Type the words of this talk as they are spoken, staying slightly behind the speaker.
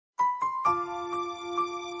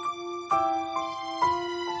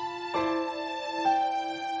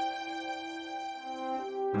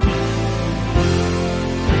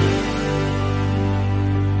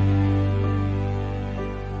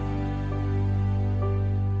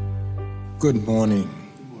Good morning.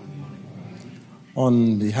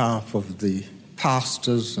 On behalf of the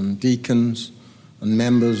pastors and deacons and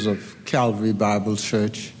members of Calvary Bible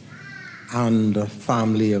Church and the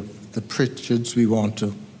family of the Pritchards, we want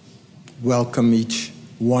to welcome each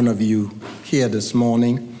one of you here this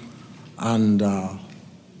morning. And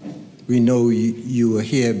we know you are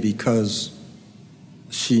here because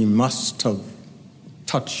she must have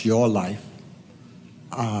touched your life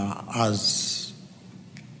as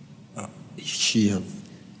she have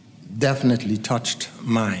definitely touched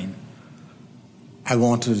mine. I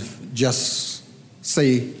want to just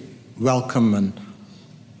say welcome, and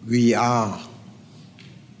we are,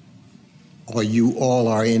 or you all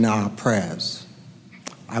are in our prayers.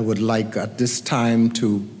 I would like at this time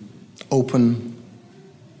to open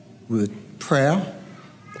with prayer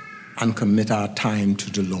and commit our time to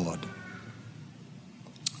the Lord.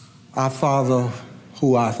 Our Father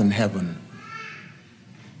who art in heaven,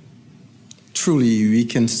 truly we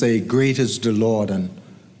can say, great is the Lord and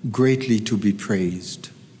greatly to be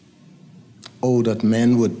praised. Oh, that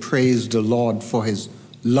men would praise the Lord for his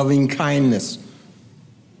loving kindness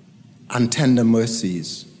and tender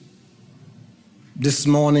mercies. This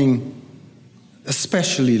morning,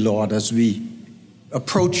 especially, Lord, as we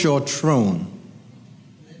approach your throne,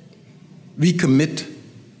 we commit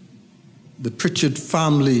the Pritchard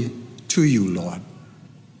family to you, Lord.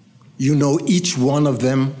 You know each one of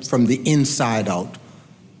them from the inside out.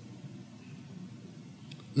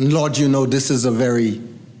 And Lord, you know this is a very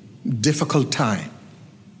difficult time.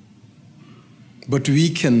 But we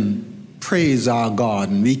can praise our God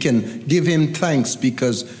and we can give him thanks,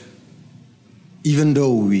 because even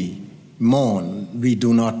though we mourn, we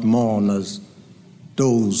do not mourn as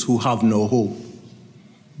those who have no hope,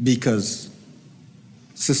 because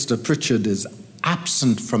Sister Pritchard is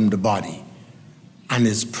absent from the body and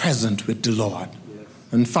is present with the Lord. Yes.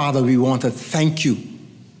 And Father, we want to thank you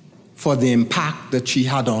for the impact that she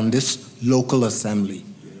had on this local assembly.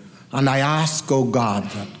 Yes. And I ask, oh God,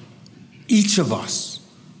 that each of us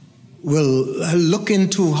will look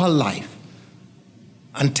into her life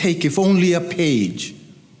and take, if only a page,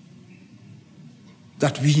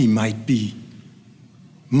 that we might be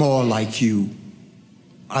more like you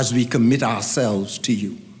as we commit ourselves to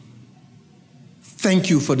you. Thank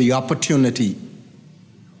you for the opportunity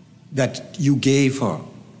that you gave her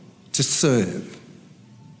to serve.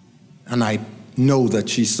 And I know that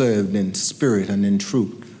she served in spirit and in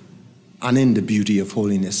truth and in the beauty of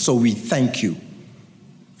holiness. So we thank you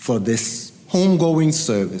for this homegoing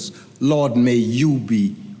service. Lord, may you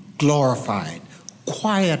be glorified.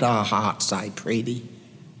 Quiet our hearts, I pray thee,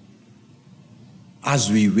 as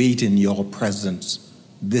we wait in your presence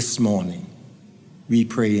this morning. We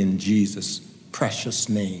pray in Jesus' precious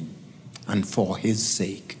name and for his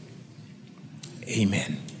sake.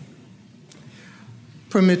 Amen.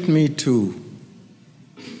 Permit me to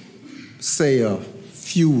say a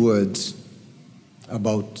few words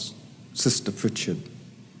about Sister Pritchard.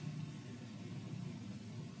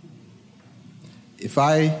 If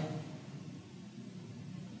I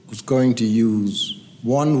was going to use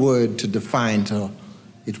one word to define her,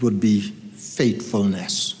 it would be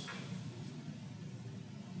faithfulness.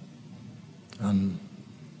 And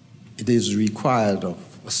it is required of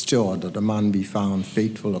a steward that a man be found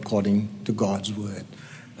faithful according to God's word.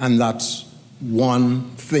 And that's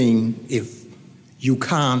one thing, if you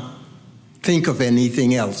can't think of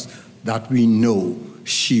anything else, that we know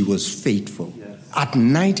she was faithful. Yes. At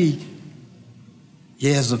 90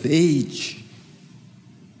 years of age,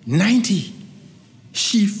 90,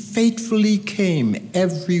 she faithfully came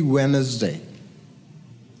every Wednesday.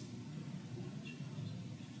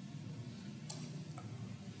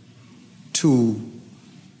 To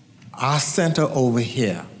our center over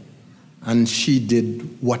here, and she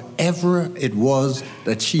did whatever it was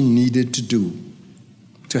that she needed to do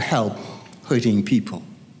to help hurting people.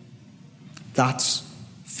 That's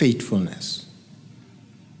faithfulness.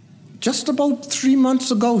 Just about 3 months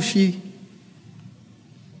ago,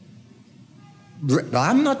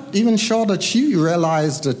 I'm not even sure that she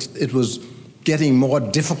realized that it was getting more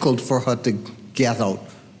difficult for her to get out,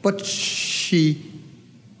 but she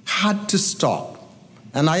had to stop.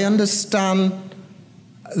 And I understand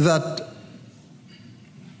that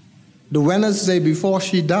the Wednesday before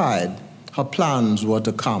she died, her plans were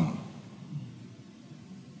to come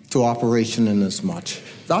to Operation Inasmuch.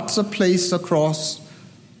 That's a place across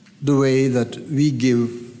the way that we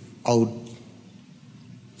give out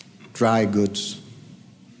dry goods,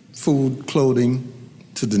 food, clothing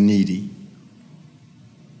to the needy.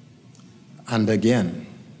 And again,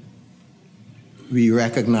 we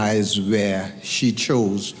recognize where she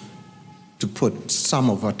chose to put some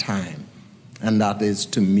of her time. and that is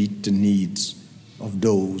to meet the needs of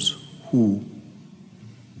those who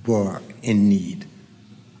were in need.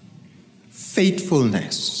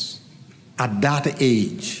 Faithfulness at that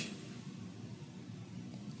age.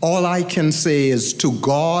 All I can say is, to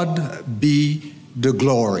God be the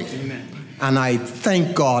glory. Amen. And I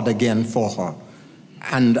thank God again for her.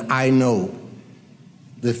 And I know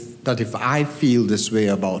that if I feel this way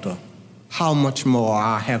about her, how much more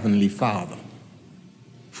our Heavenly Father,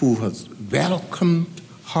 who has welcomed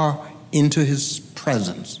her into his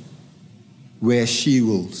presence, where she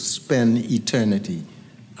will spend eternity.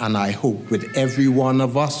 And I hope with every one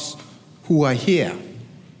of us who are here.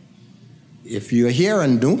 If you're here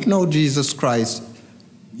and don't know Jesus Christ,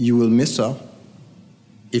 you will miss her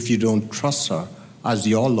if you don't trust her as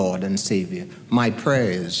your Lord and Savior. My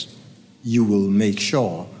prayer is you will make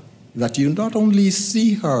sure that you not only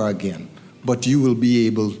see her again, but you will be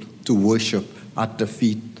able to worship at the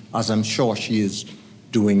feet, as I'm sure she is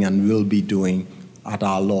doing and will be doing at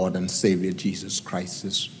our Lord and Savior Jesus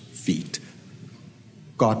Christ's feet.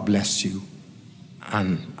 God bless you,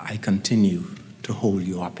 and I continue to hold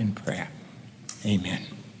you up in prayer. Amen.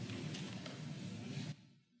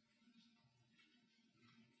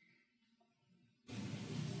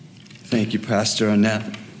 Thank you, Pastor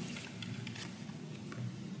Annette.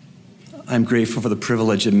 I'm grateful for the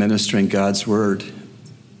privilege of ministering God's word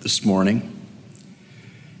this morning.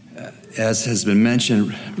 As has been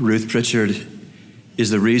mentioned, Ruth Pritchard is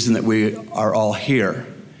the reason that we are all here,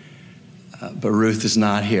 but Ruth is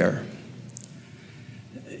not here.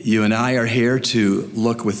 You and I are here to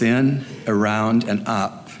look within, around, and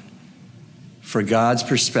up for God's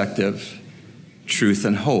perspective, truth,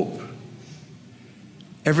 and hope.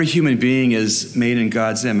 Every human being is made in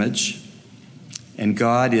God's image, and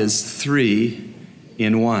God is 3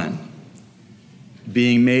 in 1.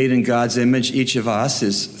 Being made in God's image, each of us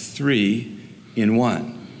is 3 in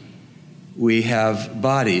 1. We have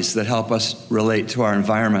bodies that help us relate to our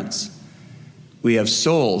environments. We have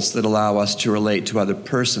souls that allow us to relate to other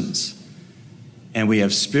persons. And we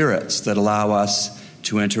have spirits that allow us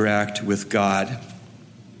to interact with God.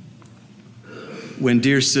 When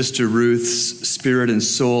dear sister Ruth's spirit and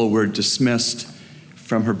soul were dismissed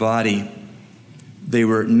from her body, they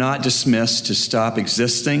were not dismissed to stop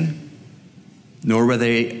existing, nor were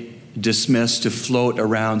they dismissed to float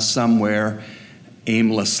around somewhere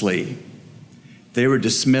aimlessly. They were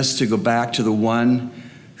dismissed to go back to the one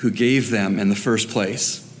who gave them in the first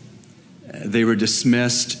place. They were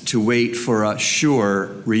dismissed to wait for a sure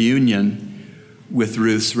reunion with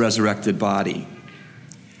Ruth's resurrected body.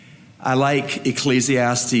 I like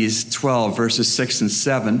Ecclesiastes 12, verses 6 and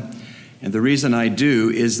 7, and the reason I do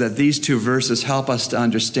is that these two verses help us to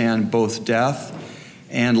understand both death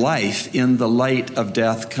and life in the light of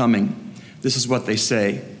death coming. This is what they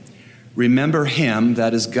say. Remember him,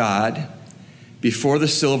 that is God, before the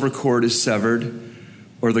silver cord is severed,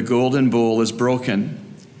 or the golden bowl is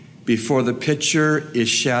broken, before the pitcher is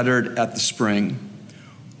shattered at the spring,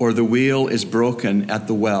 or the wheel is broken at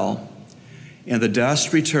the well, and the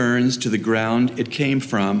dust returns to the ground it came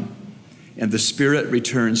from, and the spirit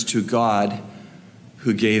returns to God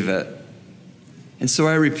who gave it. And so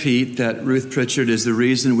I repeat that Ruth Pritchard is the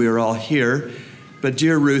reason we are all here, but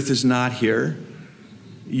dear Ruth is not here.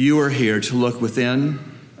 You are here to look within,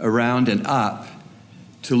 around, and up,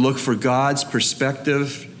 to look for God's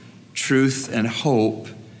perspective, truth, and hope.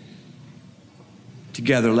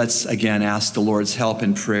 Together, let's again ask the Lord's help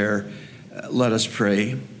in prayer. Let us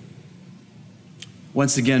pray.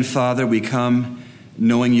 Once again, Father, we come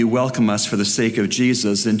knowing you welcome us for the sake of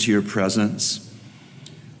Jesus into your presence.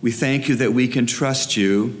 We thank you that we can trust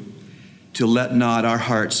you to let not our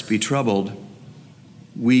hearts be troubled.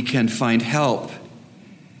 We can find help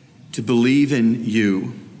to believe in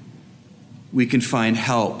you. We can find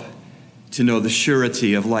help to know the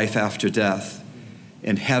surety of life after death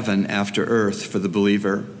and heaven after earth for the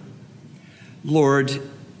believer. Lord,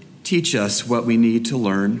 teach us what we need to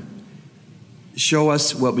learn. Show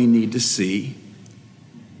us what we need to see.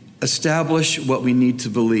 Establish what we need to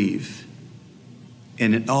believe.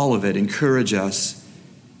 And in all of it, encourage us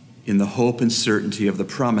in the hope and certainty of the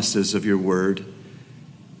promises of your word.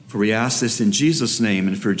 For we ask this in Jesus' name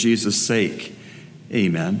and for Jesus' sake.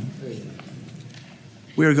 Amen.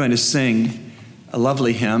 We are going to sing a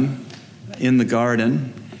lovely hymn, In the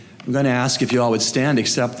Garden. I'm going to ask if you all would stand,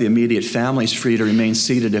 except the immediate families, free to remain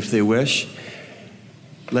seated if they wish.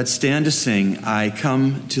 Let's stand to sing, I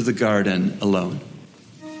Come to the Garden Alone.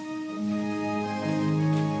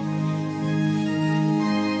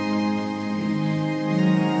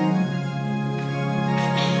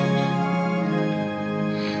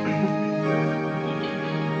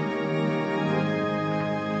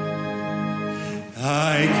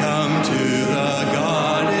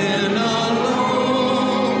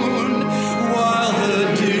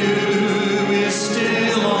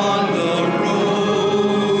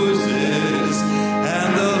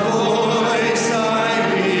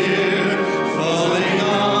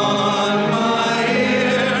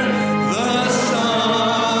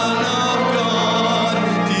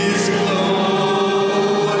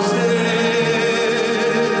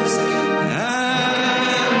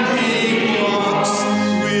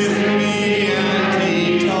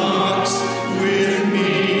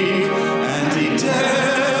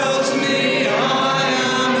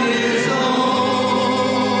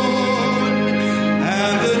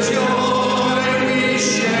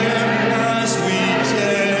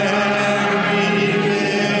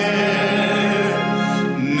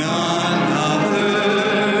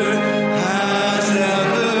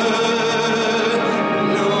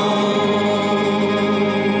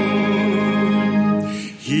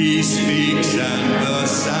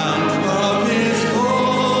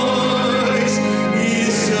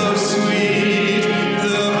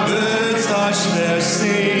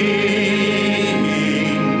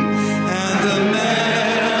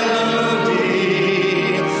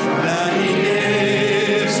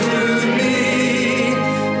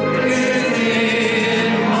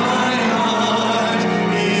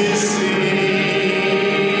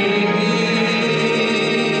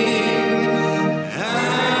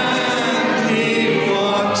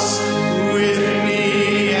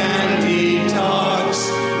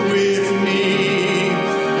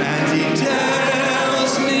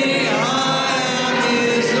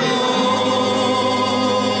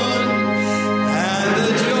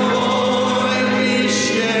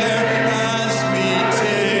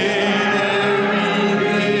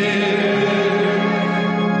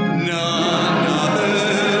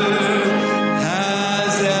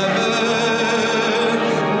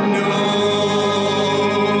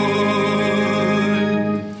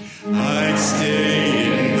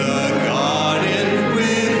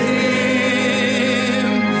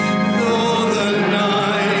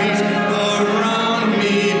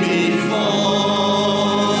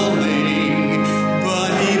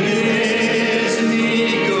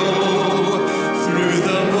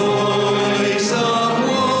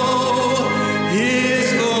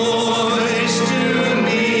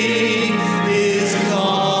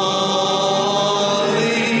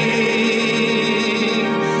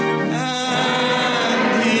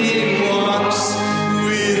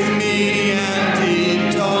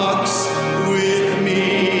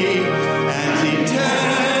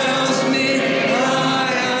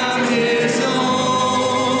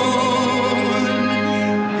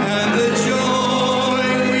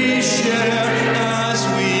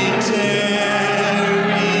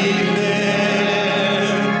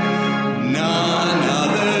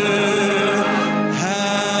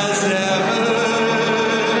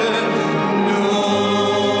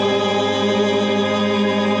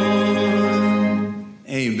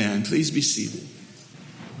 Please be seated.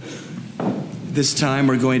 This time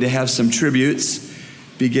we're going to have some tributes,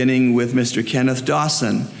 beginning with Mr. Kenneth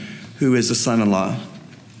Dawson, who is a son-in-law.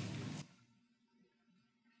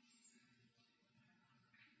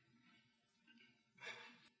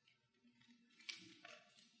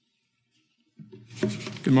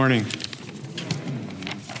 Good morning.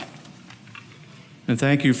 And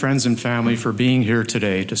thank you, friends and family, for being here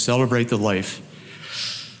today to celebrate the life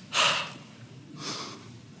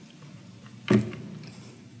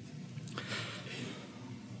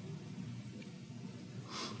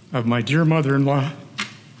of my dear mother-in-law,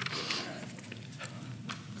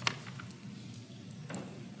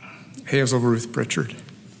 Hazel Ruth Pritchard.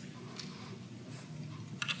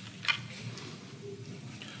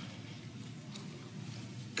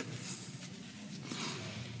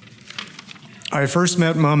 I first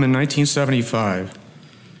met Mom in 1975,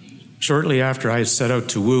 shortly after I had set out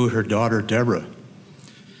to woo her daughter, Deborah.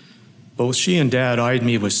 Both she and Dad eyed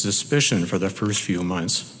me with suspicion for the first few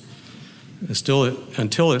months,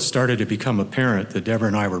 until it started to become apparent that Deborah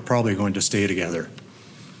and I were probably going to stay together.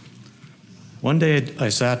 One day I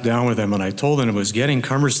sat down with them and I told them it was getting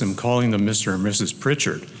cumbersome calling them Mr. and Mrs.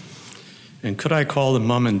 Pritchard, and could I call them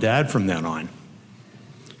Mom and Dad from then on?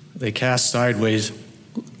 They cast sideways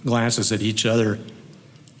glances at each other,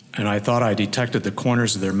 and I thought I detected the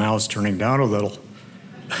corners of their mouths turning down a little.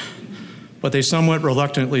 But they somewhat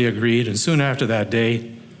reluctantly agreed, and soon after that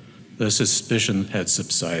day, the suspicion had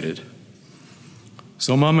subsided.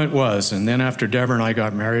 So Mom it was, and then after Deborah and I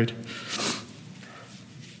got married,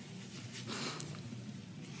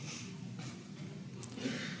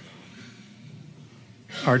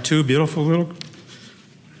 our two beautiful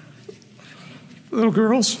little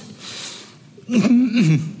girls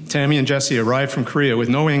Tammy and Jesse arrived from Korea with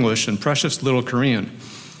no English and precious little Korean.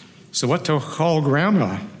 So what to call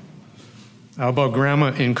Grandma? How about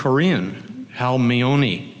Grandma in Korean?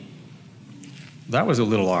 Halmeoni. That was a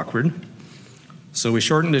little awkward. So we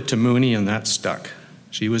shortened it to Mooney, and that stuck.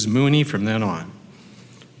 She was Mooney from then on.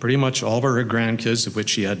 Pretty much all of her grandkids, of which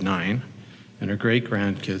she had 9, and her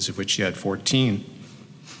great-grandkids, of which she had 14,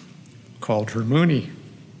 called her Mooney.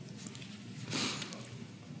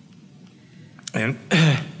 And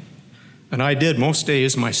I did most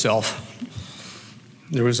days myself.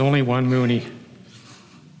 There was only one Mooney.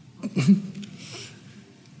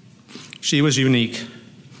 She was unique.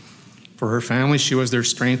 For her family, she was their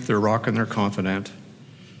strength, their rock, and their confidant.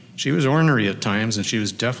 She was ornery at times, and she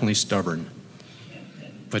was definitely stubborn.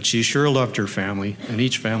 But she sure loved her family, and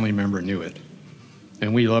each family member knew it.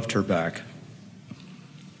 And we loved her back.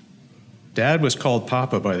 Dad was called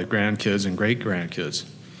Papa by the grandkids and great-grandkids.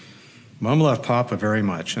 Mom loved Papa very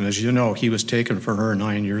much, and as you know, he was taken from her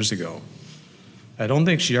 9 years ago. I don't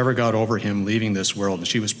think she ever got over him leaving this world, and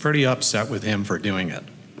she was pretty upset with him for doing it.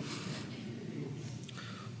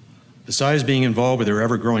 Besides being involved with her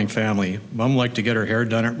ever-growing family, Mom liked to get her hair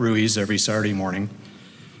done at Rui's every Saturday morning.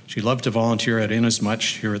 She loved to volunteer at Inasmuch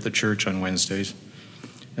here at the church on Wednesdays,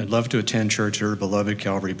 and loved to attend church at her beloved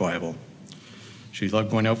Calvary Bible. She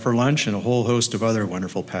loved going out for lunch and a whole host of other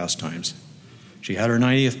wonderful pastimes. She had her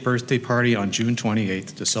 90th birthday party on June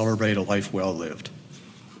 28th to celebrate a life well lived.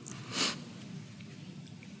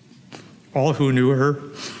 All who knew her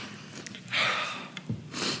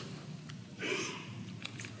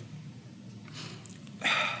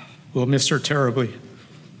will miss her terribly.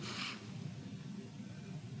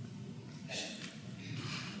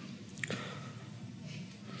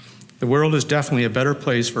 The world is definitely a better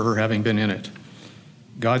place for her having been in it.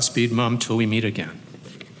 Godspeed, Mom, till we meet again.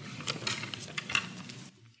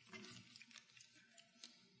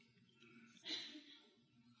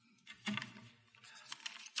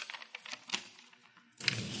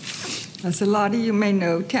 As a lot of you may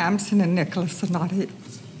know, Tamsin and Nicholas are not here.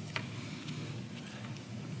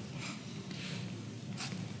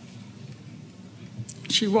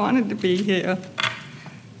 She wanted to be here,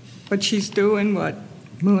 but she's doing what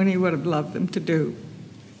Mooney would have loved them to do,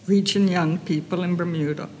 reaching young people in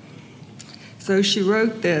Bermuda. So she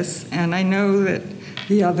wrote this, and I know that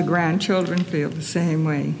the other grandchildren feel the same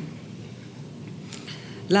way.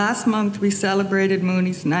 Last month, we celebrated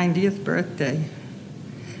Mooney's 90th birthday.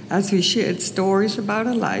 As we shared stories about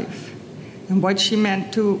her life and what she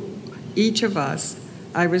meant to each of us,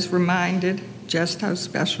 I was reminded just how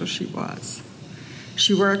special she was.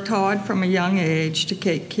 She worked hard from a young age to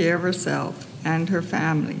take care of herself and her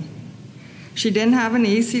family. She didn't have an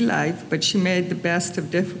easy life, but she made the best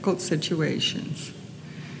of difficult situations.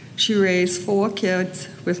 She raised 4 kids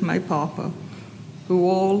with my papa, who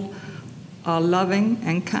all are loving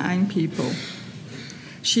and kind people.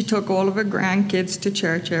 She took all of her grandkids to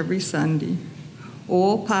church every Sunday,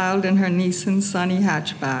 all piled in her Nissan Sunny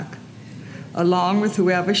hatchback, along with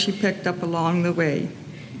whoever she picked up along the way.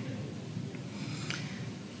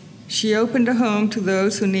 She opened a home to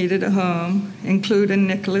those who needed a home, including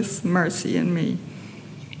Nicholas, Mercy, and me.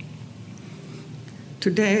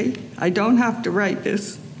 Today, I don't have to write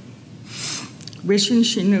this, wishing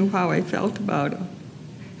she knew how I felt about her.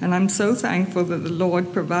 And I'm so thankful that the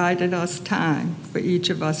Lord provided us time for each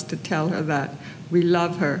of us to tell her that we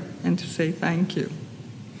love her and to say thank you.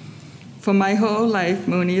 For my whole life,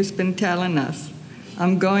 Mooney has been telling us,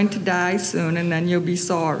 I'm going to die soon and then you'll be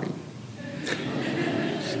sorry.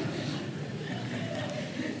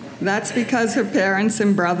 That's because her parents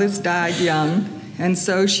and brothers died young, and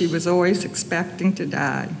so she was always expecting to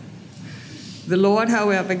die. The Lord,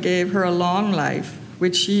 however, gave her a long life,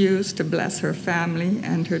 which she used to bless her family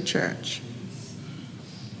and her church.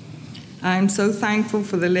 I am so thankful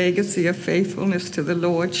for the legacy of faithfulness to the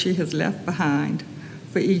Lord she has left behind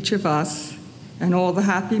for each of us and all the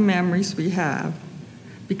happy memories we have,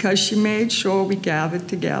 because she made sure we gathered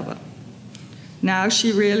together. Now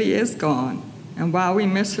she really is gone, and while we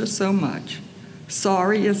miss her so much,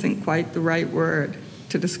 sorry isn't quite the right word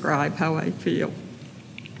to describe how I feel.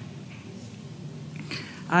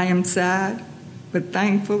 I am sad, but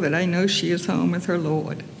thankful that I know she is home with her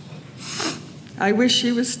Lord. I wish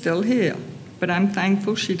she was still here, but I'm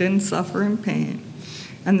thankful she didn't suffer in pain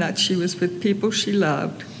and that she was with people she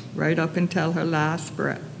loved right up until her last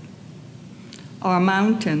breath. Our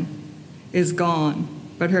mountain is gone,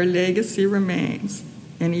 but her legacy remains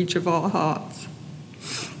in each of our hearts.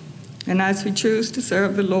 And as we choose to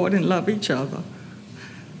serve the Lord and love each other,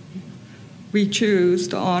 we choose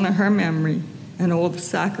to honor her memory and all the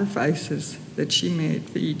sacrifices that she made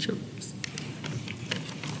for each of us.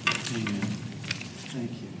 Amen.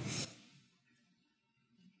 Thank you.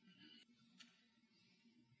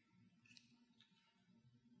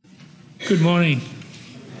 Good morning.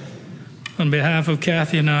 On behalf of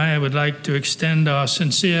Kathy and I would like to extend our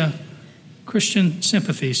sincere Christian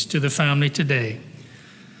sympathies to the family today.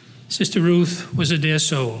 Sister Ruth was a dear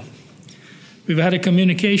soul. We've had a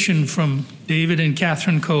communication from David and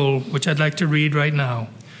Catherine Cole, which I'd like to read right now.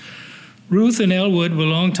 Ruth and Elwood were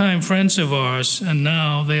longtime friends of ours, and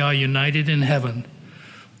now they are united in heaven.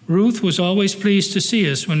 Ruth was always pleased to see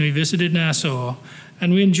us when we visited Nassau,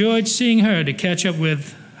 and we enjoyed seeing her to catch up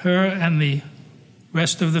with her and the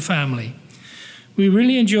rest of the family. We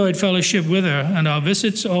really enjoyed fellowship with her, and our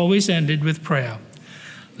visits always ended with prayer.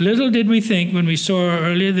 Little did we think when we saw her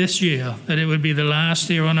earlier this year that it would be the last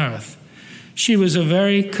here on earth. She was a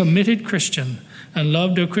very committed Christian and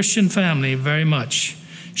loved her Christian family very much.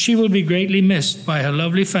 She will be greatly missed by her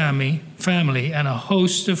lovely family and a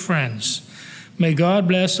host of friends. May God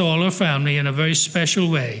bless all her family in a very special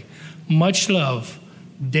way. Much love,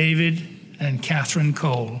 David and Catherine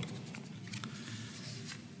Cole.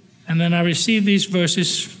 And then I received these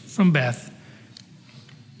verses from Beth.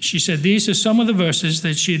 She said these are some of the verses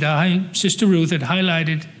that Sister Ruth had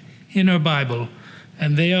highlighted in her Bible,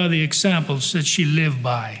 and they are the examples that she lived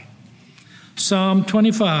by. Psalm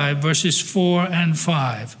 25, verses 4 and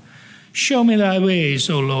 5. Show me thy ways,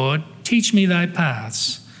 O Lord, teach me thy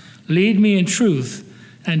paths. Lead me in truth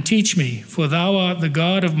and teach me, for thou art the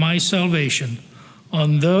God of my salvation.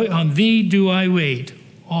 On thee do I wait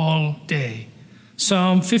all day.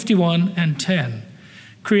 Psalm 51 and 10.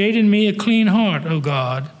 Create in me a clean heart, O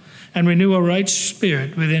God, and renew a right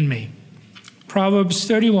spirit within me. Proverbs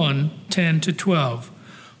 31, 10-12.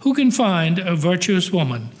 Who can find a virtuous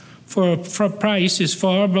woman? For her price is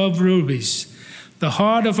far above rubies. The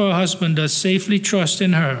heart of her husband does safely trust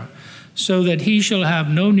in her, so that he shall have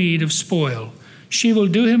no need of spoil. She will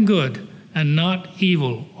do him good and not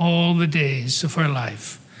evil all the days of her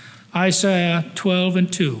life. Isaiah 12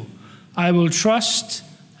 and 2. I will trust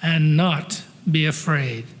and not be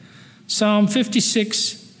afraid. Psalm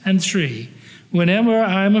 56 and 3. Whenever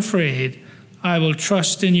I am afraid, I will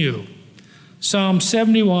trust in you. Psalm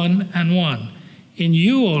 71 and 1. In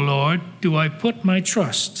you, O Lord, do I put my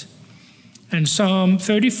trust. And Psalm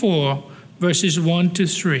 34, verses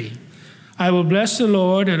 1-3. I will bless the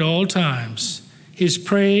Lord at all times. His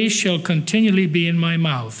praise shall continually be in my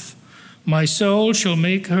mouth. My soul shall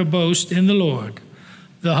make her boast in the Lord.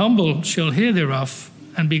 The humble shall hear thereof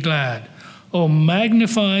and be glad. O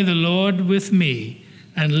magnify the Lord with me,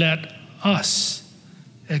 and let us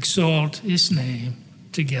exalt his name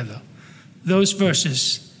together. Those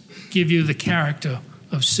verses give you the character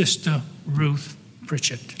of Sister Ruth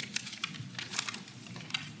Pritchard.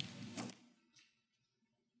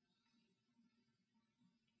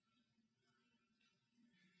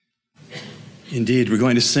 Indeed, we're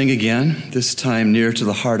going to sing again, this time near to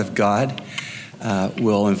the heart of God.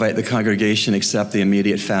 We'll invite the congregation, except the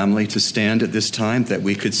immediate family, to stand at this time that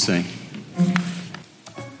we could sing.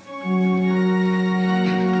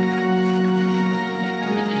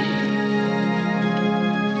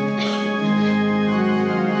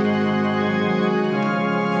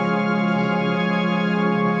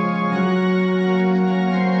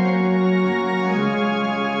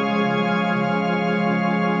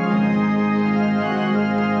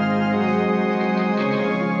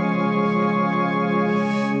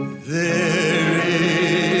 There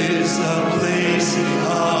is a place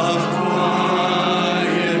of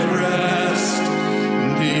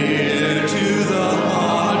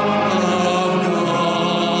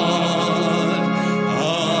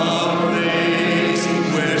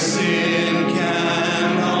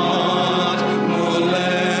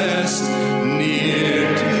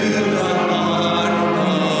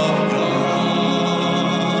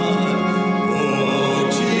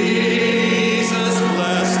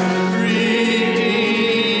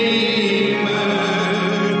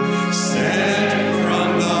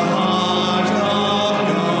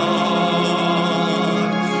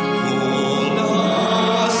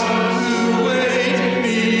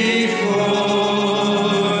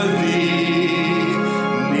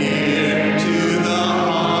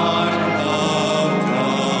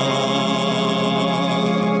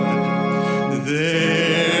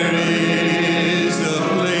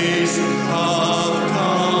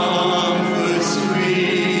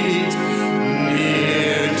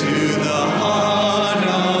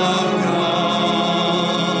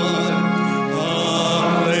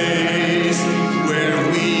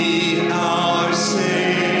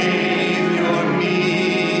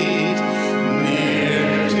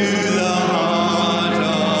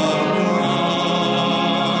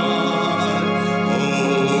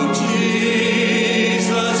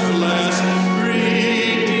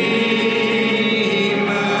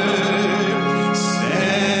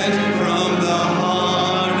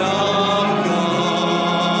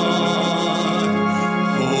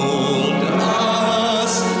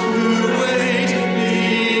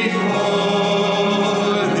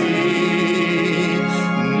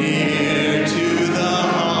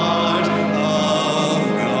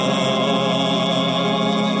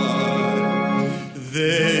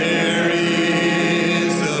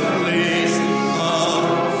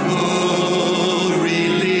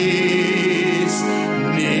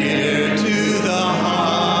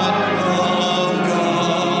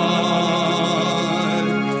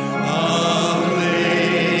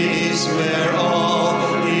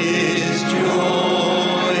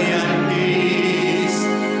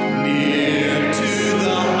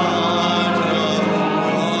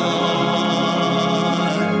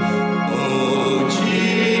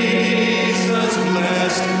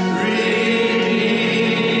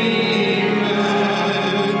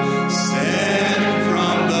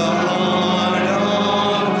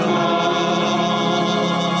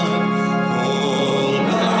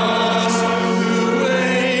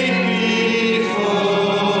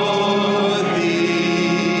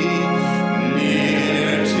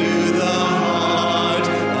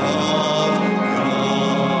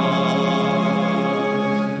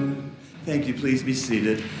please be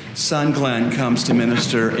seated. Son Glenn comes to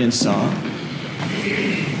minister in song.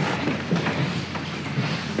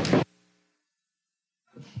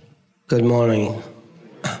 Good morning,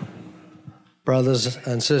 brothers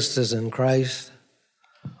and sisters in Christ.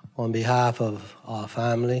 On behalf of our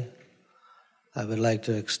family, I would like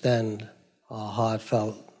to extend our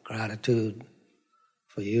heartfelt gratitude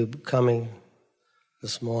for you coming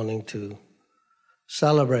this morning to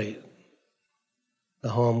celebrate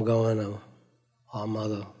the homegoing of our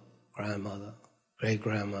mother, grandmother,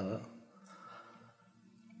 great-grandmother.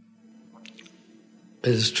 It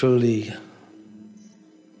is truly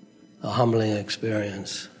a humbling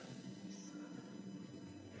experience.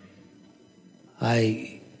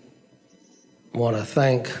 I want to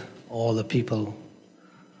thank all the people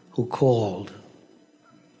who called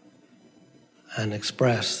and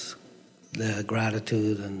expressed their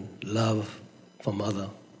gratitude and love for Mother,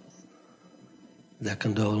 their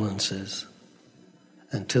condolences,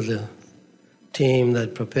 and to the team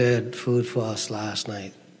that prepared food for us last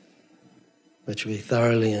night, which we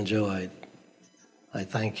thoroughly enjoyed. I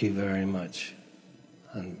thank you very much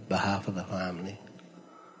on behalf of the family.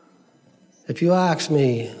 If you ask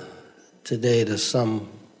me today to sum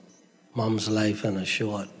Mom's life in a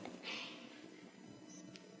short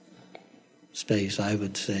space, I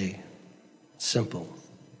would say simple.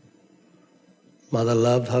 Mother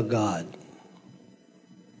loved her God.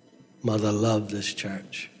 Mother loved this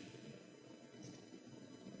church.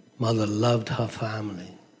 Mother loved her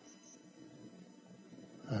family.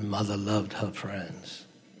 And Mother loved her friends.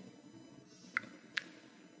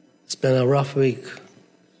 It's been a rough week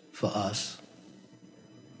for us.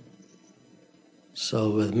 So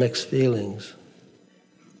with mixed feelings,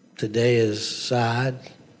 today is sad,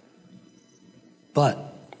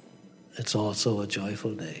 but it's also a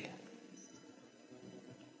joyful day.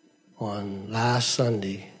 On last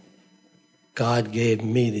Sunday, God gave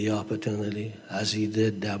me the opportunity, as he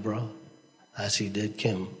did Deborah, as he did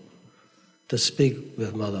Kim, to speak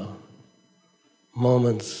with Mother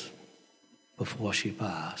moments before she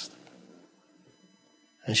passed.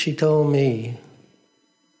 And she told me,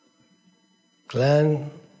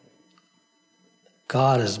 Glenn,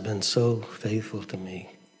 God has been so faithful to me.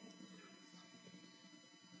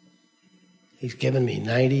 He's given me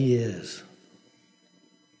 90 years,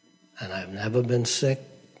 and I've never been sick.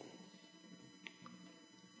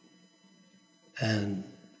 And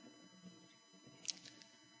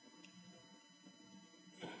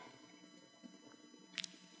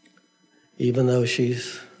even though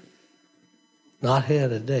she's not here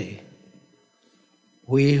today,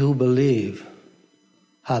 we who believe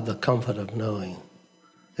have the comfort of knowing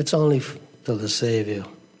it's only till the Savior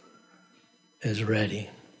is ready,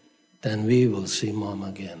 then we will see Mom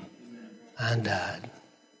again and Dad.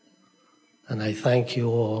 And I thank you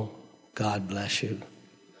all. God bless you.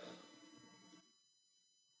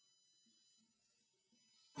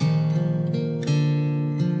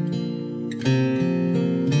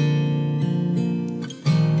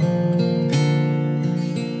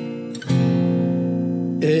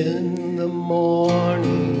 In the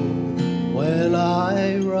morning when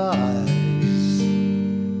I rise,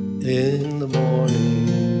 in the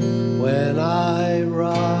morning when I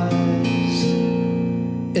rise,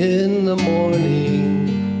 in the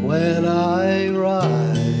morning when I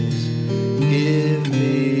rise, give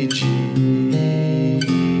me Jesus.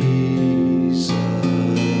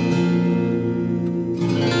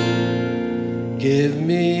 Give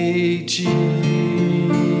me Jesus.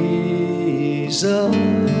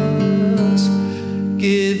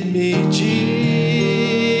 Give me Jesus.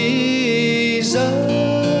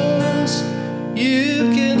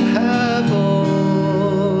 You can have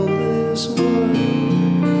all this world.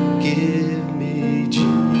 Give me Jesus.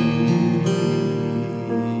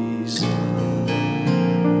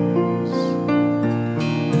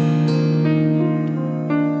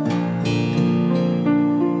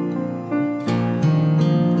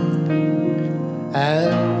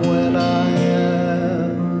 And when I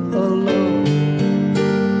am alone,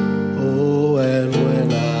 oh, and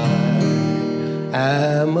when I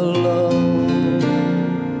am alone,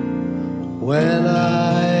 when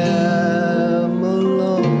I am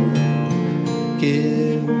alone,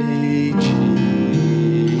 give me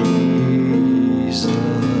Jesus.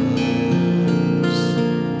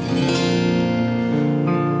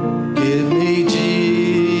 Give me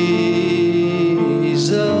Jesus.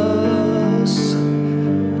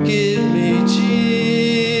 Give me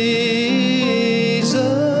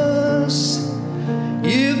Jesus.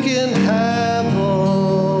 You can have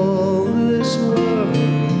all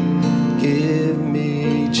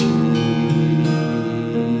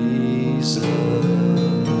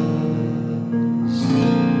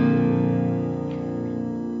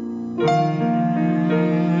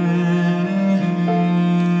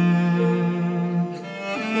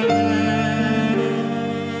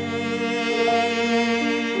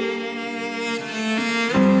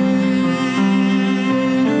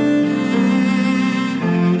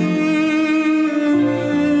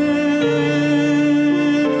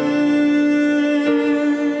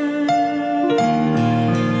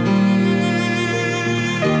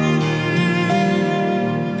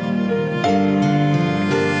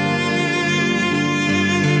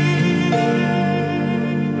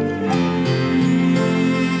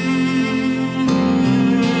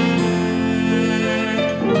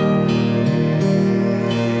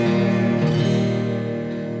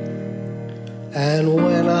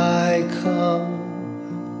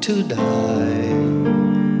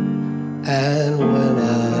and when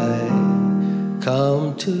I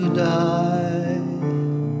come to die,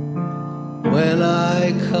 when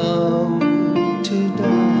I come to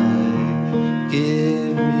die,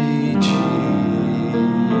 give me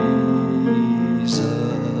Jesus.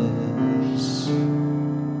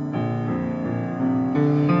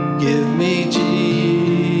 Give me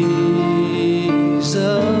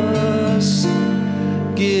Jesus.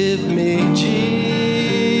 Give me Jesus.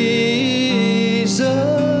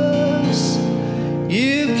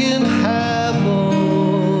 You can have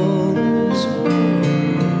all this world.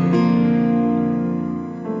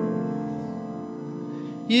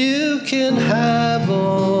 You can have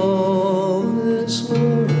all this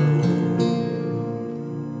world.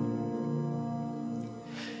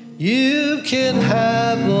 You can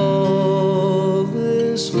have all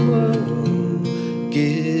this world.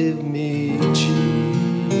 Give me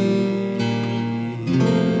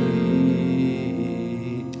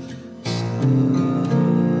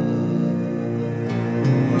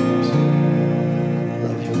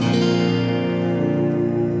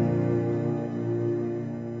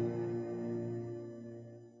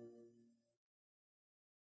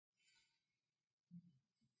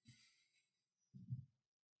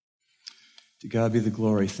To God be the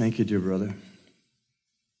glory. Thank you, dear brother.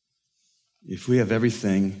 If we have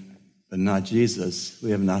everything but not Jesus,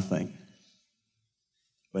 we have nothing.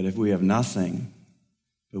 But if we have nothing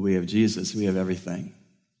but we have Jesus, we have everything.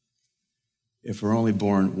 If we're only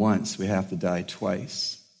born once, we have to die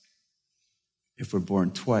twice. If we're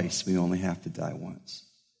born twice, we only have to die once.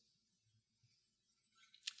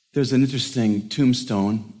 There's an interesting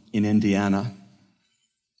tombstone in Indiana.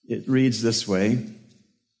 It reads this way: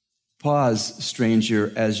 "Pause,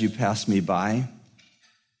 stranger, as you pass me by.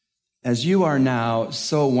 As you are now,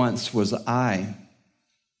 so once was I.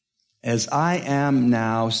 As I am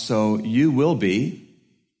now, so you will be.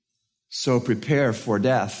 So prepare for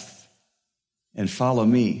death and follow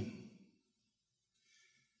me."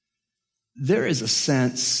 There is a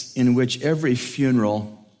sense in which every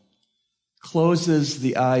funeral closes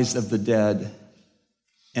the eyes of the dead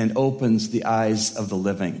and opens the eyes of the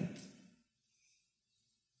living.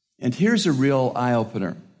 And here's a real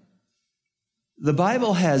eye-opener. The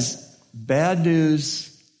Bible has bad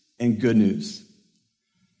news and good news.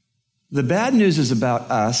 The bad news is about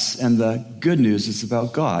us, and the good news is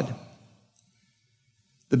about God.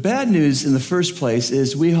 The bad news in the first place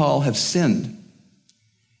is we all have sinned.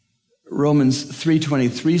 Romans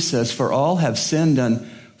 3:23 says, "For all have sinned and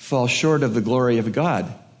fall short of the glory of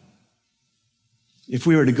God." If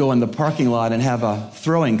we were to go in the parking lot and have a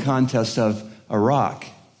throwing contest of a rock,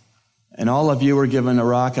 and all of you were given a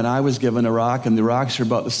rock and I was given a rock, and the rocks are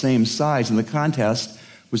about the same size, and the contest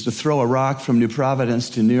was to throw a rock from New Providence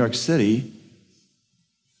to New York City,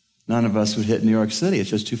 none of us would hit New York City. It's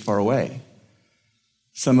just too far away.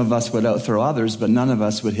 Some of us would outthrow others, but none of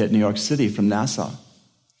us would hit New York City from Nassau.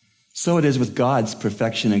 So it is with God's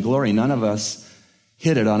perfection and glory. None of us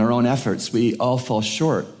hit it on our own efforts. We all fall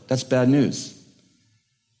short. That's bad news.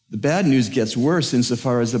 The bad news gets worse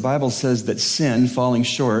insofar as the Bible says that sin, falling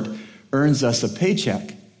short, earns us a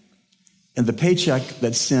paycheck. And the paycheck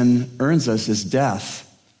that sin earns us is death,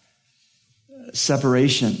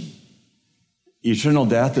 separation. Eternal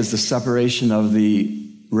death is the separation of the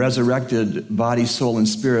resurrected body, soul, and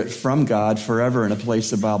spirit from God forever in a place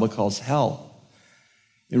the Bible calls hell.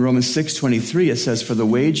 In Romans 6:23, it says, "For the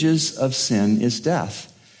wages of sin is death."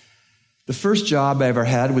 The first job I ever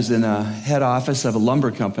had was in a head office of a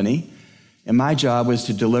lumber company, and my job was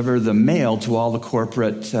to deliver the mail to all the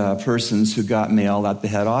corporate persons who got mail at the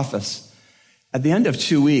head office. At the end of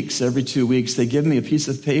 2 weeks, every 2 weeks, they give me a piece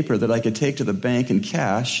of paper that I could take to the bank and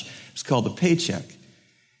cash. It's called a paycheck.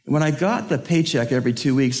 And when I got the paycheck every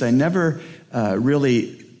 2 weeks, I never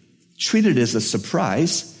really treated it as a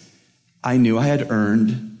surprise. I knew I had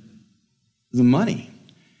earned the money.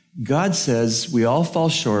 God says we all fall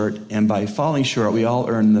short, and by falling short, we all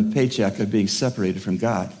earn the paycheck of being separated from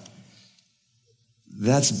God.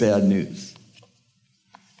 That's bad news.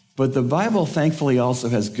 But the Bible, thankfully, also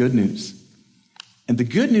has good news. And the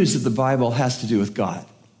good news of the Bible has to do with God.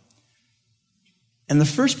 And the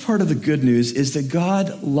first part of the good news is that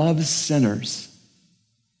God loves sinners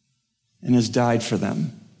and has died for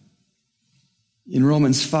them. In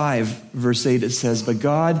Romans 5, verse 8, it says, "But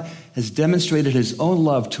God has demonstrated his own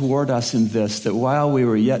love toward us in this, that while we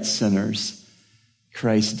were yet sinners,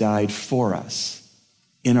 Christ died for us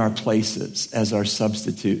in our places as our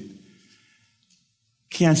substitute."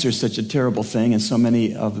 Cancer is such a terrible thing, and so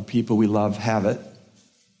many of the people we love have it.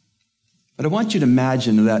 But I want you to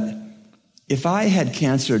imagine that If I had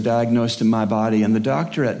cancer diagnosed in my body and the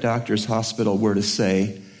doctor at Doctor's Hospital were to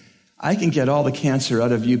say, I can get all the cancer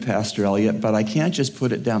out of you, Pastor Elliott, but I can't just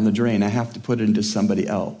put it down the drain. I have to put it into somebody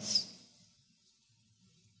else.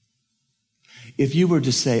 If you were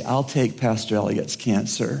to say, I'll take Pastor Elliott's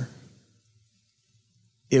cancer,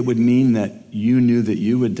 it would mean that you knew that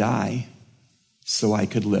you would die so I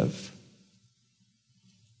could live.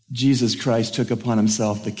 Jesus Christ took upon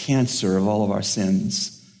himself the cancer of all of our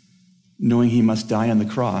sins, knowing he must die on the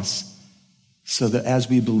cross so that as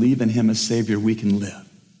we believe in him as Savior, we can live.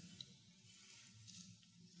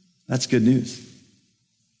 That's good news.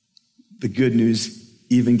 The good news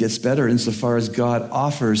even gets better insofar as God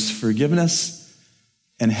offers forgiveness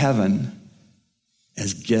and heaven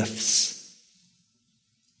as gifts.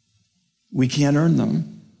 We can't earn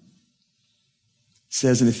them. It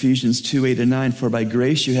says in Ephesians 2:8-9, for by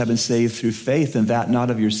grace you have been saved through faith, and that not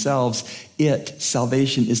of yourselves.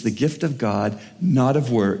 Salvation is the gift of God, not of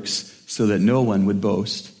works, so that no one would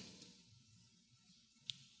boast.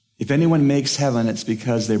 If anyone makes heaven, it's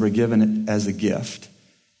because they were given it as a gift,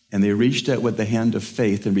 and they reached out with the hand of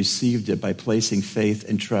faith and received it by placing faith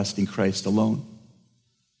and trust in Christ alone.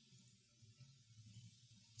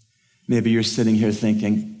 Maybe you're sitting here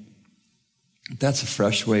thinking, that's a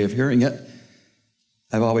fresh way of hearing it.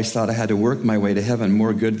 I've always thought I had to work my way to heaven,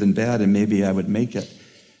 more good than bad, and maybe I would make it.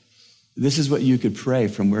 This is what you could pray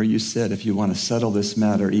from where you sit if you want to settle this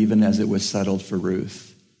matter, even as it was settled for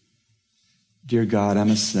Ruth. Dear God, I'm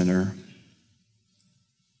a sinner.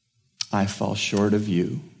 I fall short of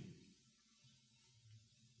you.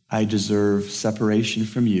 I deserve separation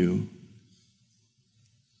from you.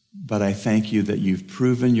 But I thank you that you've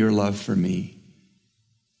proven your love for me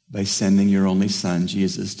by sending your only son,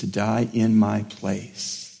 Jesus, to die in my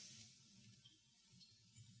place.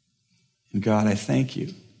 And God, I thank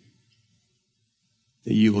you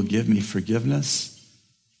that you will give me forgiveness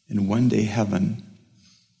and one day heaven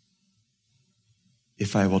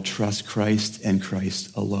if I will trust Christ and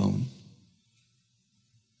Christ alone.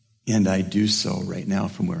 And I do so right now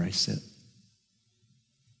from where I sit.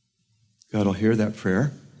 God will hear that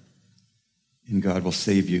prayer, and God will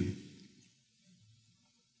save you.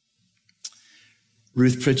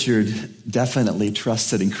 Ruth Pritchard definitely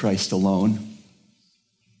trusted in Christ alone.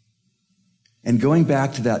 And going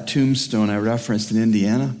back to that tombstone I referenced in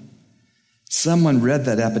Indiana, someone read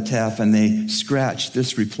that epitaph and they scratched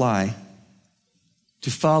this reply: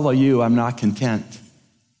 to follow you, I'm not content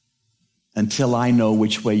until I know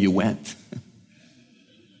which way you went.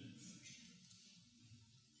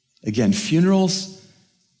 Again, funerals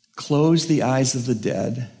close the eyes of the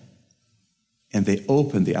dead and they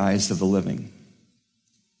open the eyes of the living.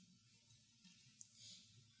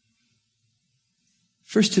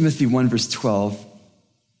 1 Timothy 1 verse 12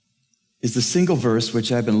 is the single verse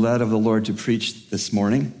which I've been led of the Lord to preach this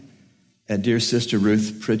morning at dear Sister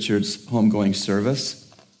Ruth Pritchard's homegoing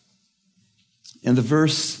service. And the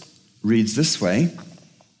verse reads this way: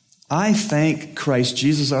 I thank Christ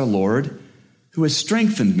Jesus our Lord, who has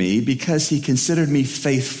strengthened me because he considered me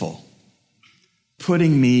faithful,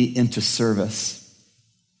 putting me into service.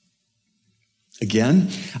 Again,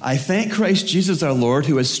 I thank Christ Jesus our Lord,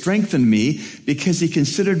 who has strengthened me because he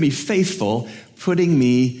considered me faithful, putting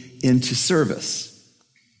me into service.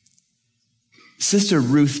 Sister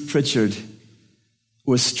Ruth Pritchard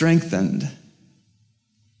was strengthened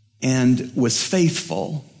and was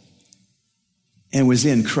faithful and was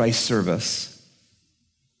in Christ's service.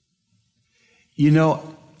 You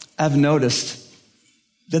know, I've noticed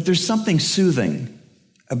that there's something soothing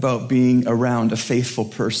about being around a faithful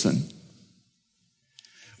person.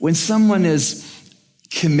 When someone is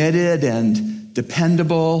committed and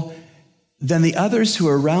dependable, then the others who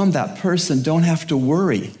are around that person don't have to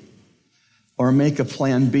worry or make a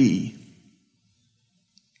plan B.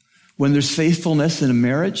 When there's faithfulness in a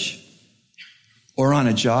marriage or on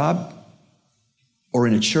a job or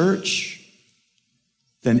in a church,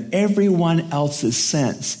 then everyone else's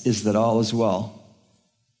sense is that all is well.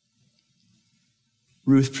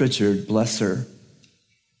 Ruth Pritchard, bless her,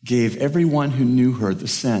 gave everyone who knew her the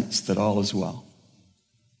sense that all is well.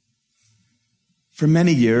 For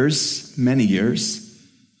many years,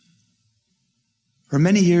 her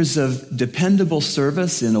many years of dependable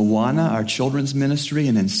service in Awana, our children's ministry,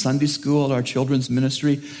 and in Sunday school, our children's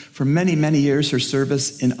ministry, for many, many years, her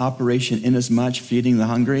service in Operation Inasmuch, feeding the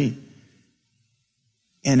hungry,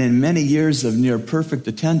 and in many years of near perfect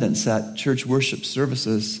attendance at church worship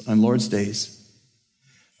services on Lord's days.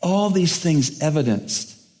 All these things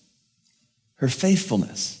evidenced her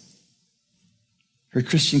faithfulness, her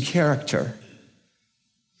Christian character.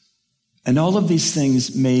 And all of these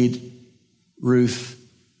things made Ruth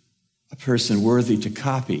a person worthy to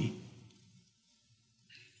copy.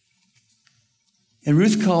 And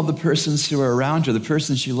Ruth called the persons who were around her, the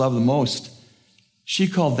persons she loved the most, she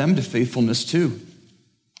called them to faithfulness too.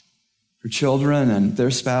 Her children and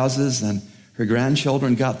their spouses and her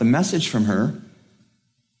grandchildren got the message from her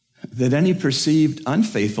that any perceived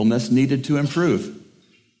unfaithfulness needed to improve.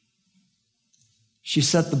 She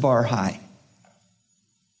set the bar high.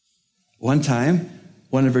 One time,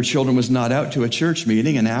 one of her children was not out to a church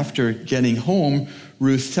meeting, and after getting home,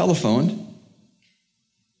 Ruth telephoned,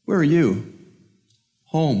 "Where are you?"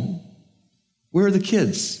 "Home." "Where are the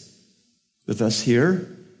kids?" "With us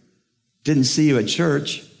here. Didn't see you at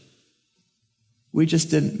church. We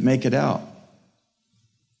just didn't make it out."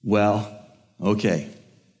 "Well, okay."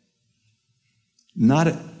 Not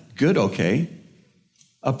a good okay,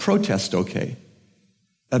 a protest okay,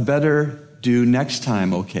 a better do next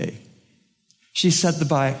time okay. She set the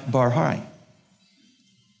bar high.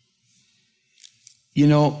 You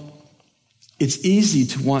know, it's easy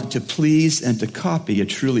to want to please and to copy a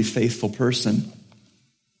truly faithful person.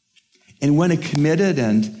 And when a committed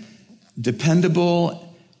and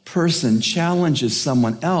dependable person challenges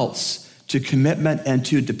someone else to commitment and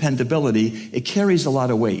to dependability, it carries a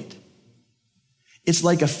lot of weight. It's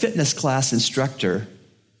like a fitness class instructor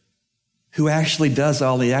who actually does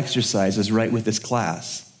all the exercises right with his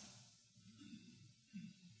class.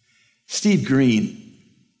 Steve Green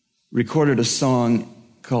recorded a song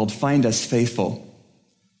called "Find Us Faithful."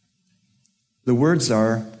 The words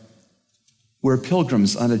are, "We're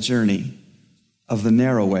pilgrims on a journey of the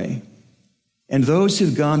narrow way, and those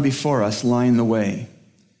who've gone before us line the way,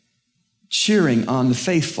 cheering on the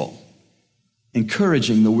faithful,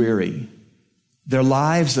 encouraging the weary, their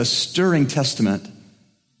lives a stirring testament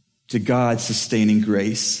to God's sustaining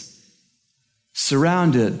grace,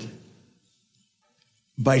 surrounded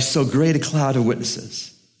by so great a cloud of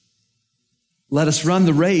witnesses. Let us run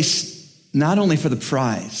the race not only for the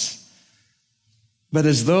prize, but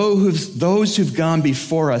as those who've gone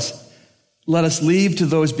before us, let us leave to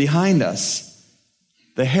those behind us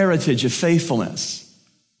the heritage of faithfulness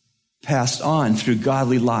passed on through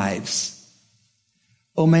godly lives.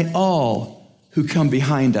 Oh, may all who come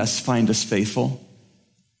behind us find us faithful.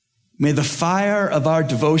 May the fire of our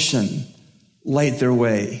devotion light their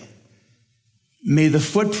way. May the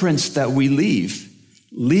footprints that we leave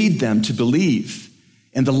lead them to believe,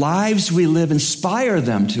 and the lives we live inspire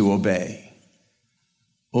them to obey.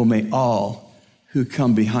 Oh, may all who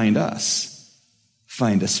come behind us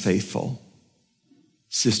find us faithful.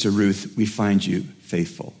 Sister Ruth, we find you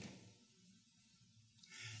faithful."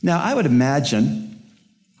 Now, I would imagine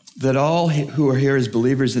that all who are here as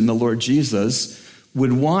believers in the Lord Jesus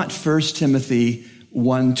would want 1 Timothy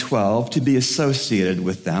 1:12 to be associated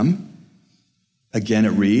with them. Again, it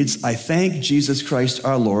reads, "I thank Jesus Christ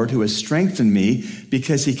our Lord, who has strengthened me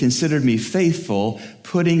because he considered me faithful,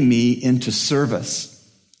 putting me into service."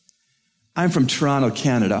 I'm from Toronto,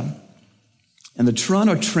 Canada, and the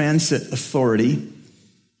Toronto Transit Authority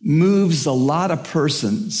moves a lot of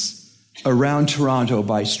persons around Toronto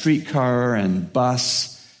by streetcar and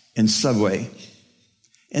bus and subway.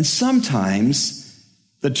 And sometimes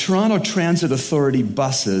the Toronto Transit Authority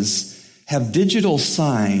buses have digital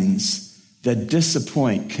signs that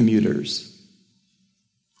disappoint commuters.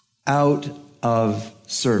 Out of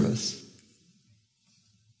service.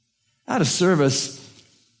 Out of service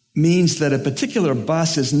means that a particular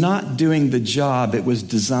bus is not doing the job it was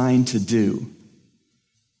designed to do.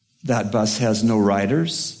 That bus has no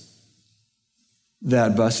riders.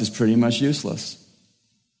 That bus is pretty much useless.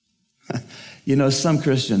 You know, some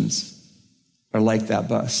Christians are like that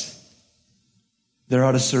bus. They're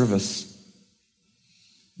out of service.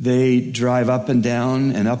 They drive up and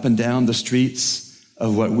down the streets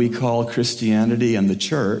of what we call Christianity and the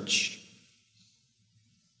church,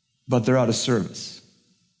 but they're out of service.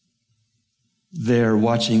 They're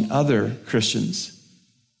watching other Christians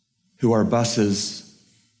who are buses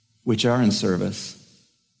which are in service.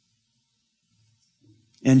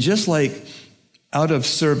 And just like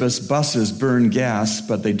out-of-service buses burn gas,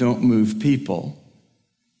 but they don't move people,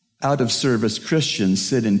 out-of-service Christians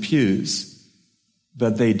sit in pews,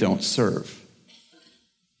 but they don't serve.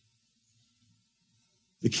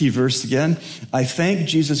 The key verse again, "I thank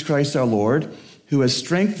Jesus Christ our Lord, who has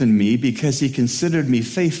strengthened me because he considered me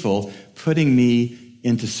faithful, putting me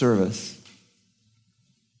into service."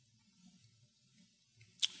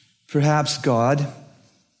 Perhaps God,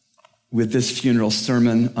 with this funeral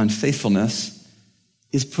sermon on faithfulness,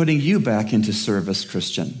 is putting you back into service,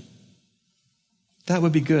 Christian. That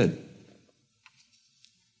would be good.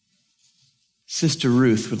 Sister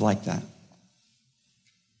Ruth would like that.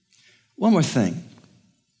 One more thing.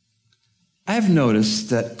 I've noticed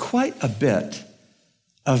that quite a bit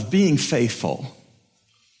of being faithful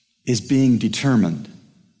is being determined.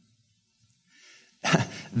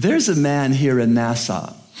 There's a man here in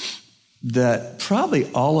Nassau that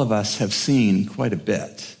probably all of us have seen quite a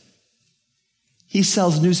bit. He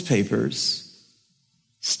sells newspapers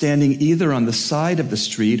standing either on the side of the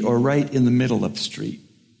street or right in the middle of the street.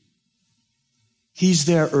 He's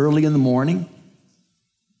there early in the morning,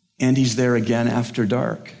 and he's there again after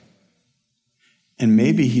dark. And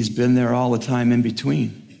maybe he's been there all the time in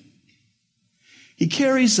between. He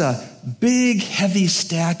carries a big, heavy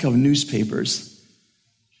stack of newspapers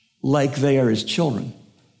like they are his children.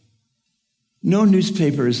 No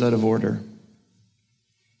newspaper is out of order.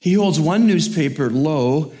 He holds one newspaper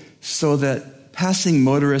low so that passing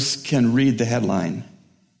motorists can read the headline.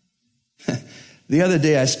 The other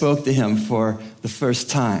day I spoke to him for the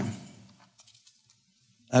first time.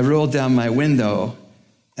 I rolled down my window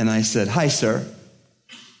and I said, "Hi, sir."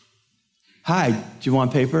 "Hi, do you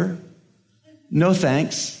want paper?" "No,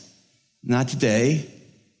 thanks. Not today.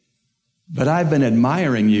 But I've been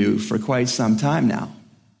admiring you for quite some time now.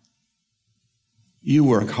 You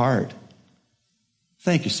work hard."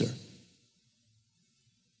 "Thank you, sir."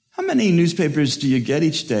 "How many newspapers do you get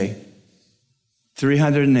each day?"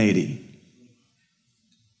 380.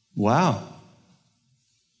 "Wow.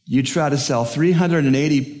 You try to sell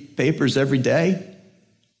 380 papers every day?"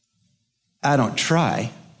 "I don't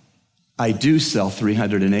try. I do sell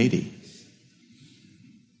 380.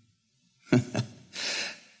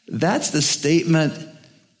 That's the statement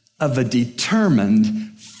of a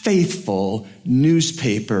determined, faithful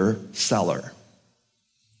newspaper seller.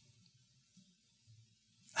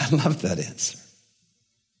 I love that answer.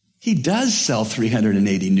 He does sell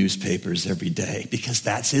 380 newspapers every day because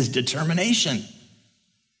that's his determination.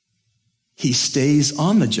 He stays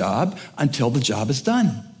on the job until the job is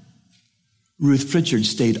done. Ruth Pritchard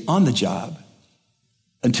stayed on the job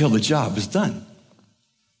until the job was done.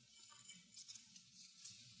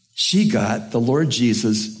 She got the Lord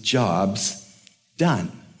Jesus' jobs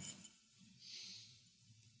done.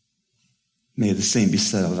 May the same be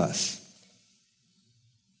said of us.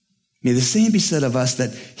 May the same be said of us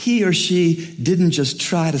that he or she didn't just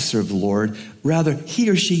try to serve the Lord, rather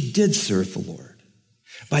he or she did serve the Lord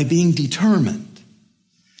by being determined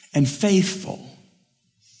and faithful.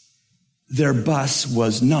 Their bus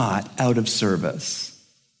was not out of service.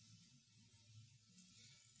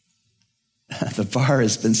 The bar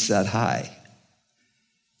has been set high,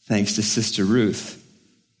 thanks to Sister Ruth.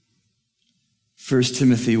 1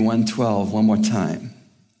 Timothy 1:12, one more time.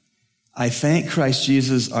 I thank Christ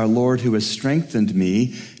Jesus our Lord who has strengthened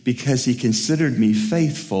me because he considered me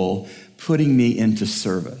faithful, putting me into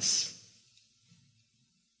service.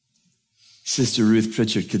 Sister Ruth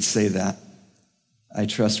Pritchard could say that. I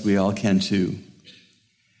trust we all can too.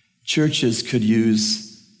 Churches could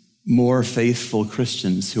use more faithful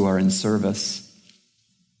Christians who are in service.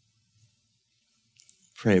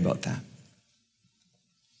 Pray about that.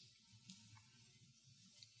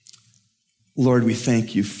 Lord, we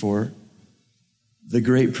thank you for the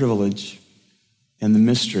great privilege and the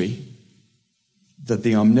mystery that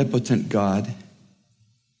the omnipotent God,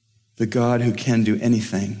 the God who can do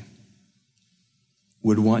anything,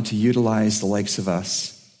 would want to utilize the likes of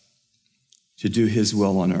us to do his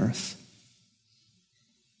will on earth.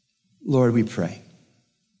 Lord, we pray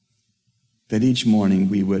that each morning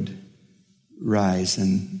we would rise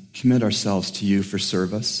and commit ourselves to you for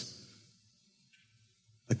service,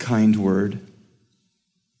 a kind word,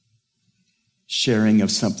 sharing of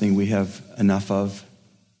something we have enough of,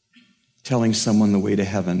 telling someone the way to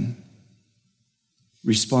heaven,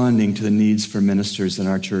 responding to the needs for ministers in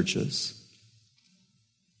our churches.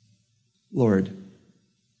 Lord,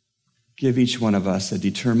 give each one of us a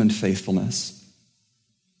determined faithfulness,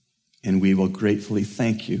 and we will gratefully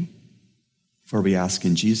thank you, for we ask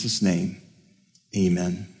in Jesus' name,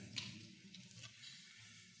 amen.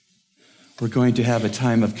 We're going to have a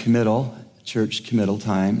time of committal, church committal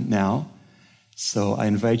time now. So I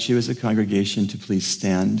invite you as a congregation to please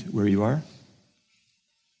stand where you are.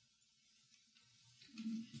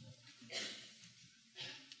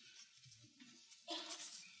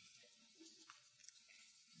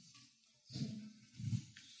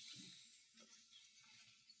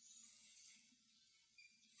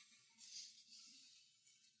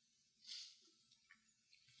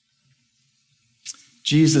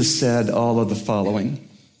 Jesus said all of the following.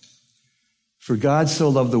 For God so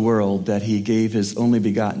loved the world that he gave his only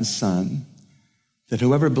begotten Son, that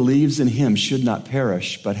whoever believes in him should not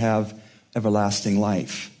perish, but have everlasting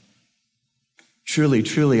life. Truly,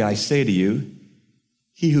 truly, I say to you,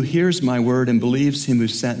 he who hears my word and believes him who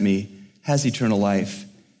sent me has eternal life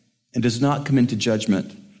and does not come into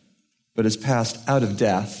judgment, but is passed out of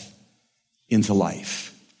death into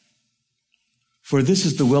life. For this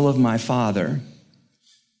is the will of my Father,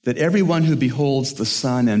 that everyone who beholds the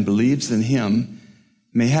Son and believes in him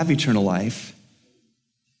may have eternal life,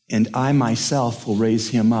 and I myself will raise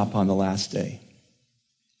him up on the last day.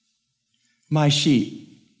 My sheep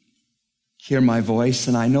hear my voice,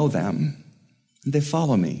 and I know them, and they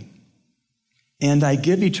follow me. And I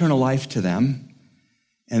give eternal life to them,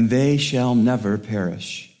 and they shall never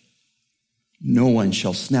perish. No one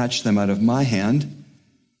shall snatch them out of my hand.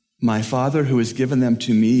 My Father who has given them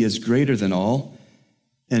to me is greater than all,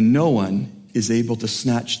 and no one is able to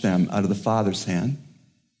snatch them out of the Father's hand.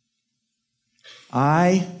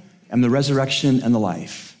 I am the resurrection and the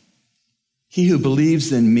life. He who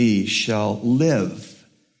believes in me shall live,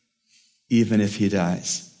 even if he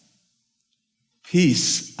dies.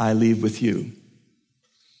 Peace I leave with you.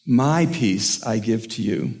 My peace I give to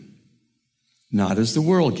you. Not as the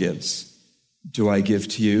world gives, do I give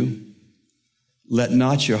to you. Let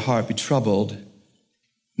not your heart be troubled,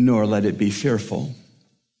 nor let it be fearful.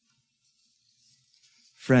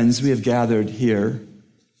 Friends, we have gathered here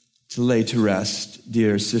to lay to rest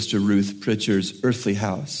dear Sister Ruth Pritchard's earthly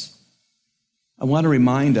house. I want to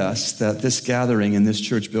remind us that this gathering in this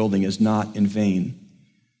church building is not in vain.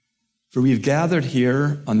 For we've gathered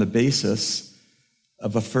here on the basis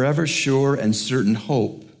of a forever sure and certain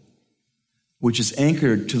hope, which is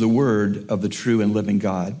anchored to the word of the true and living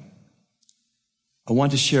God. I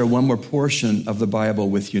want to share one more portion of the Bible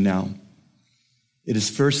with you now. It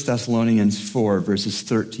is 1 Thessalonians 4, verses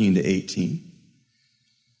 13 to 18.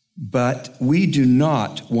 But we do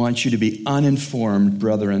not want you to be uninformed,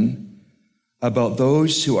 brethren, about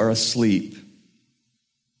those who are asleep,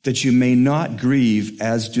 that you may not grieve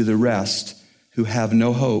as do the rest who have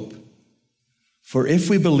no hope. For if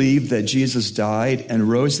we believe that Jesus died and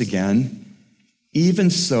rose again,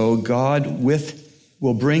 even so God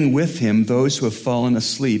will bring with him those who have fallen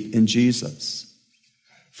asleep in Jesus.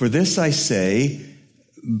 For this I say,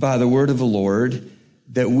 by the word of the Lord,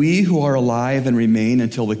 that we who are alive and remain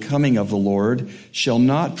until the coming of the Lord shall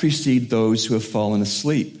not precede those who have fallen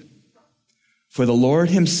asleep. For the Lord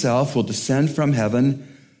himself will descend from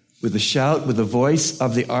heaven with a shout, with the voice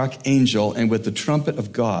of the archangel, and with the trumpet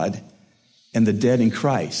of God, and the dead in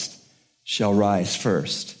Christ shall rise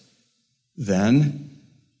first. Then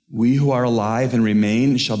we who are alive and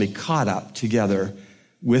remain shall be caught up together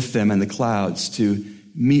with them in the clouds to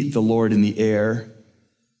meet the Lord in the air,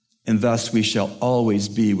 and thus we shall always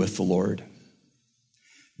be with the Lord.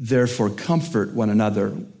 Therefore, comfort one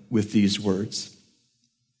another with these words.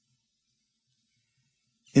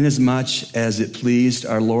 Inasmuch as it pleased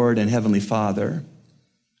our Lord and Heavenly Father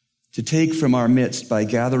to take from our midst by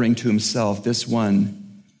gathering to himself this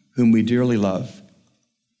one whom we dearly love,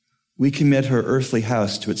 we commit her earthly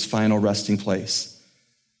house to its final resting place,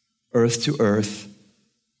 earth to earth,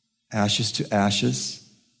 ashes to ashes,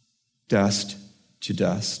 dust to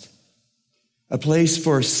dust, a place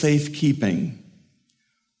for safekeeping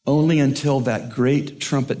only until that great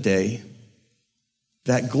trumpet day,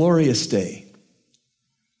 that glorious day,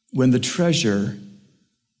 when the treasure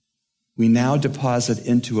we now deposit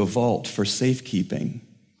into a vault for safekeeping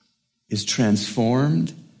is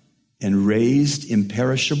transformed and raised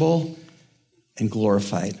imperishable and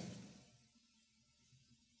glorified.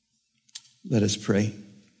 Let us pray.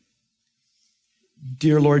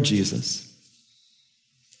 Dear Lord Jesus,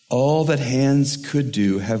 all that hands could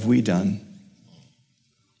do have we done.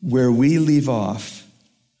 Where we leave off,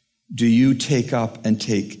 do you take up and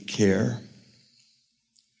take care.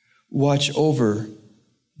 Watch over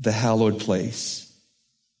the hallowed place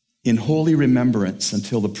in holy remembrance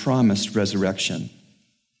until the promised resurrection.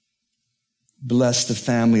 Bless the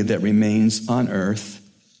family that remains on earth.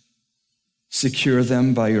 Secure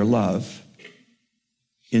them by your love.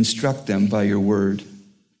 Instruct them by your word.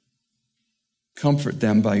 Comfort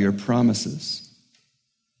them by your promises.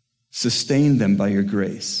 Sustain them by your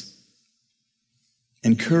grace.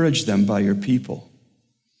 Encourage them by your people.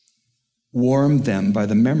 Warm them by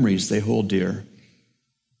the memories they hold dear.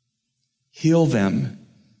 Heal them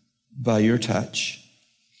by your touch.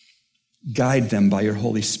 Guide them by your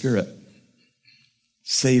Holy Spirit.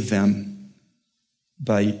 Save them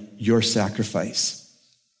by your sacrifice.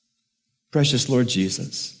 Precious Lord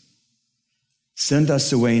Jesus, send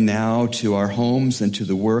us away now to our homes and to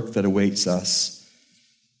the work that awaits us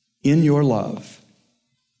in your love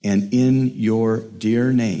and in your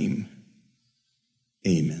dear name.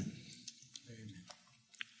 Amen.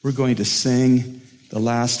 We're going to sing the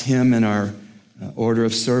last hymn in our order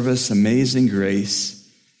of service, Amazing Grace,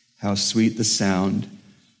 how sweet the sound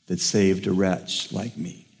that saved a wretch like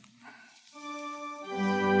me.